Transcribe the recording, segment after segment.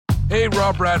Hey,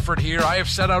 Rob Bradford here. I have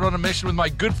set out on a mission with my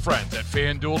good friends at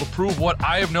FanDuel to prove what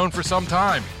I have known for some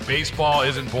time. Baseball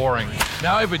isn't boring.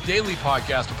 Now I have a daily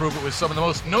podcast to prove it with some of the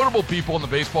most notable people in the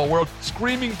baseball world,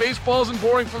 screaming baseball isn't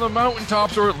boring from the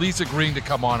mountaintops, or at least agreeing to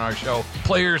come on our show.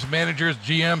 Players, managers,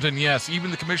 GMs, and yes, even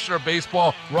the commissioner of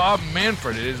baseball, Rob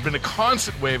Manfred. It has been a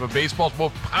constant wave of baseball's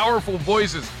most powerful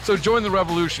voices. So join the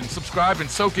revolution. Subscribe and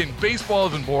soak in Baseball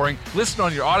Isn't Boring. Listen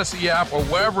on your Odyssey app or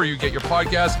wherever you get your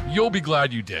podcasts. You'll be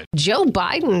glad you did. Joe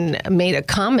Biden made a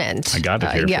comment I got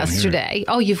it here yesterday.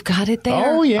 Oh, you've got it there?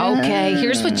 Oh, yeah. Okay,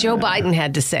 here's what Joe Biden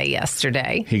had to say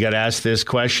yesterday. He got asked this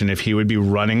question if he would be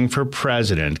running for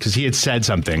president, because he had said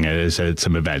something at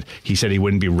some event. He said he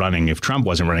wouldn't be running if Trump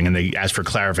wasn't running, and they asked for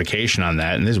clarification on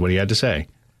that, and this is what he had to say.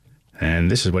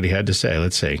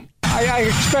 Let's see. I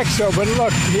expect so, but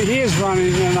look, he is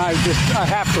running, and I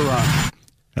have to run.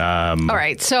 All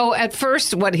right. So at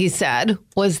first, what he said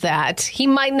was that he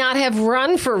might not have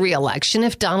run for re-election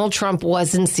if Donald Trump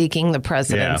wasn't seeking the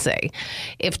presidency. Yeah.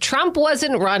 If Trump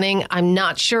wasn't running, I'm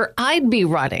not sure I'd be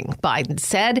running, Biden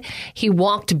said. He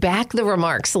walked back the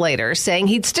remarks later, saying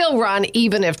he'd still run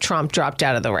even if Trump dropped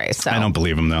out of the race. So. I don't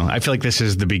believe him, though. I feel like this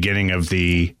is the beginning of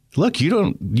the, look, you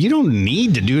don't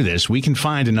need to do this. We can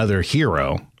find another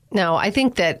hero. No, I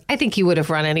think he would have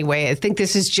run anyway. I think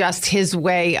this is just his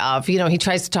way of, he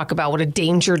tries to talk about what a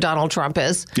danger Donald Trump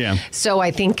is. Yeah. So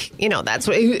I think, that's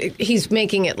what he's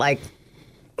making it like,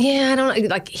 I don't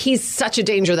like he's such a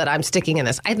danger that I'm sticking in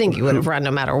this. I think he would have run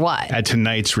no matter what. At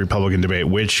tonight's Republican debate,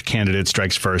 which candidate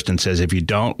strikes first and says, if you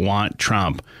don't want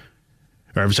Biden,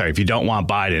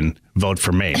 vote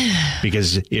for me?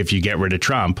 Because if you get rid of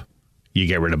Trump, you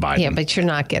get rid of Biden. Yeah, but you're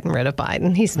not getting rid of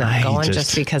Biden. He's not going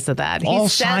just because of that. He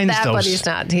said that, but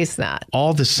he's not.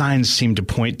 All the signs seem to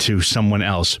point to someone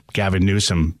else, Gavin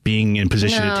Newsom, being in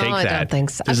position to take that. I don't think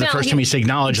so. This is the first time he's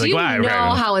acknowledged. Do you know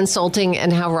how insulting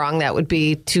and how wrong that would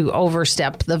be to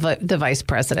overstep the vice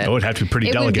president? It would have to be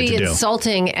pretty delicate to do. It would be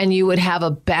insulting, and you would have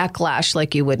a backlash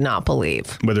like you would not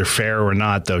believe. Whether fair or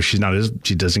not, though, she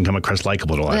doesn't come across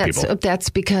likable to a lot of people. That's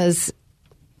because...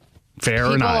 Fair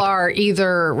or not. People are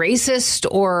either racist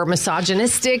or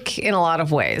misogynistic in a lot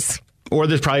of ways. Or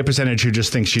there's probably a percentage who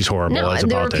just thinks she's horrible as a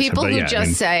there politician. Are people who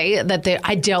just say that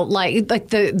I don't like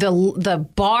the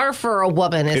bar for a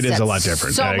woman is a lot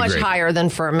different. So much higher than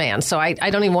for a man. So I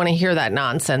don't even want to hear that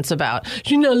nonsense about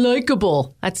you're not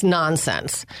likable. That's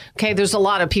nonsense. Okay, there's a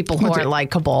lot of people who aren't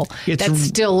likable that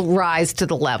still rise to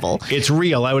the level. It's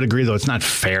real. I would agree, though. It's not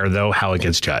fair, though, how it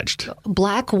gets judged.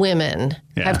 Black women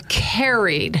have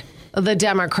carried the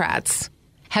Democrats,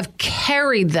 have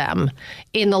carried them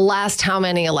in the last how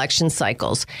many election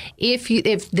cycles.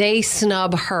 If they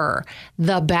snub her,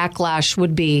 the backlash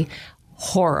would be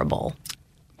horrible.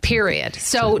 Period.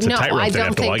 So no, I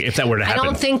don't think if that were to happen. I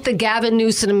don't think the Gavin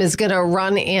Newsom is going to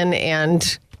run in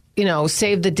and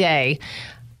save the day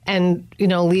and,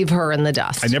 leave her in the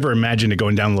dust. I never imagined it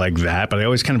going down like that, but I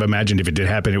always kind of imagined if it did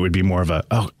happen, it would be more of a,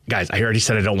 oh, guys, I already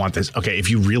said I don't want this. Okay, if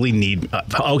you really need,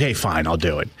 okay, fine, I'll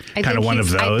do it. Kind of one of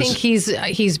those. I think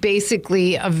he's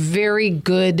basically a very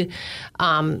good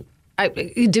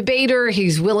debater.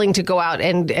 He's willing to go out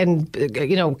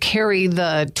and carry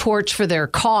the torch for their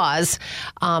cause.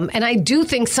 And I do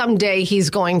think someday he's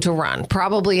going to run,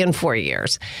 probably in 4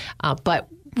 years. But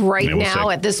now,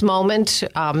 at this moment,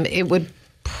 it would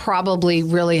probably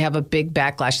really have a big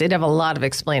backlash. They'd have a lot of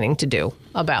explaining to do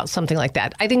about something like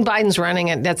that. I think Biden's running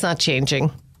it. That's not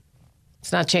changing.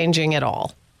 It's not changing at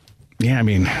all. Yeah, I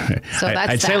mean,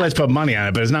 I'd say let's put money on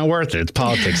it, but it's not worth it. It's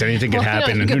politics. Anything can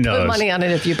happen, and who knows? You can put money on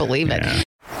it if you believe it.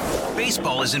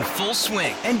 Baseball is in full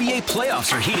swing. NBA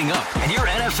playoffs are heating up, and your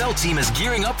NFL team is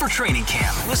gearing up for training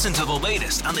camp. Listen to the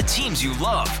latest on the teams you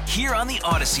love here on the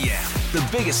Odyssey app. The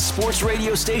biggest sports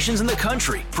radio stations in the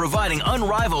country, providing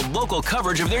unrivaled local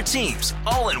coverage of their teams,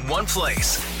 all in one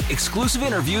place. Exclusive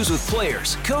interviews with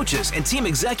players, coaches, and team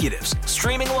executives,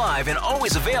 streaming live and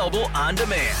always available on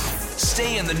demand.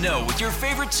 Stay in the know with your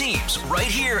favorite teams right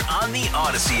here on the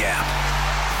Odyssey app.